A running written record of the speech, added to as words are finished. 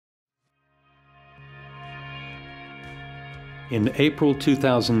In April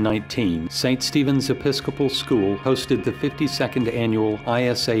 2019, St. Stephen's Episcopal School hosted the 52nd Annual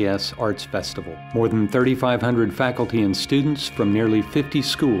ISAS Arts Festival. More than 3,500 faculty and students from nearly 50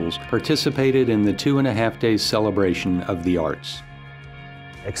 schools participated in the 2.5-day celebration of the arts.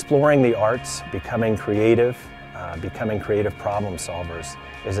 Exploring the arts, becoming creative problem solvers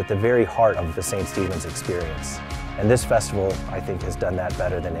is at the very heart of the St. Stephen's experience. And this festival, I think, has done that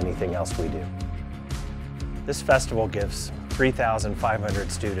better than anything else we do. This festival gives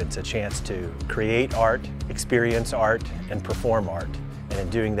 3,500 students a chance to create art, experience art, and perform art. And in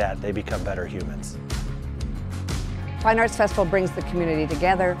doing that, they become better humans. Fine Arts Festival brings the community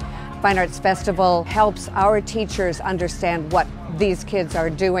together. Fine Arts Festival helps our teachers understand what these kids are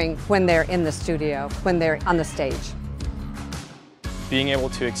doing when they're in the studio, when they're on the stage. Being able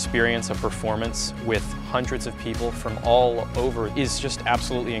to experience a performance with hundreds of people from all over is just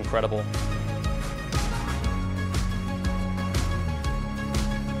absolutely incredible.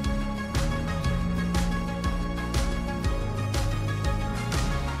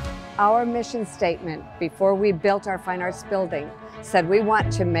 Our mission statement before we built our Fine Arts building said we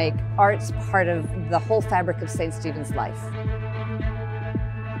want to make arts part of the whole fabric of St. Stephen's life.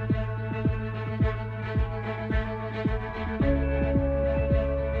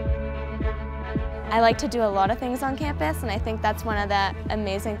 I like to do a lot of things on campus, and I think that's one of the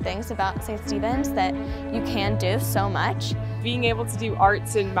amazing things about St. Stephen's, that you can do so much. Being able to do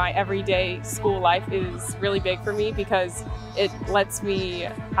arts in my everyday school life is really big for me because it lets me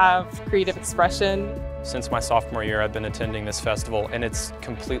have creative expression. Since my sophomore year, I've been attending this festival, and it's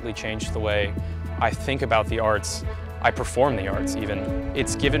completely changed the way I think about the arts. I perform the arts even.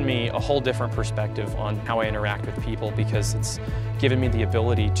 It's given me a whole different perspective on how I interact with people, because it's given me the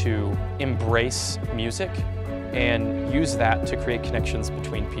ability to embrace music and use that to create connections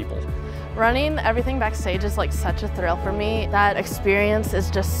between people. Running everything backstage is like such a thrill for me. That experience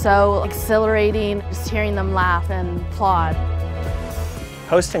is just so exhilarating, just hearing them laugh and applaud.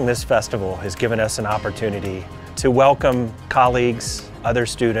 Hosting this festival has given us an opportunity to welcome colleagues, other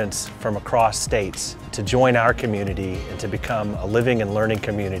students from across states to join our community and to become a living and learning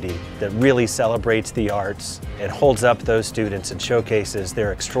community that really celebrates the arts and holds up those students and showcases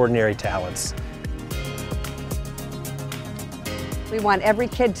their extraordinary talents. We want every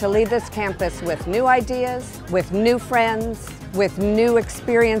kid to leave this campus with new ideas, with new friends, with new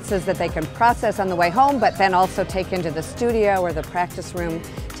experiences that they can process on the way home, but then also take into the studio or the practice room,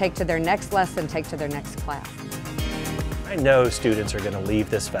 take to their next lesson, take to their next class. I know students are going to leave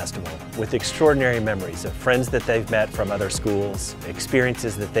this festival with extraordinary memories of friends that they've met from other schools,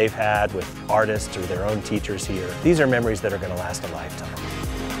 experiences that they've had with artists or their own teachers here. These are memories that are going to last a lifetime.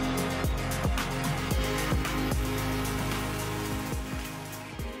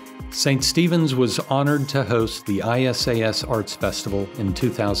 St. Stephen's was honored to host the ISAS Arts Festival in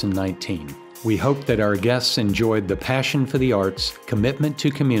 2019. We hope that our guests enjoyed the passion for the arts, commitment to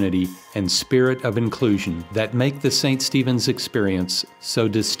community, and spirit of inclusion that make the St. Stephen's experience so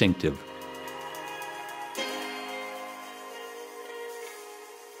distinctive.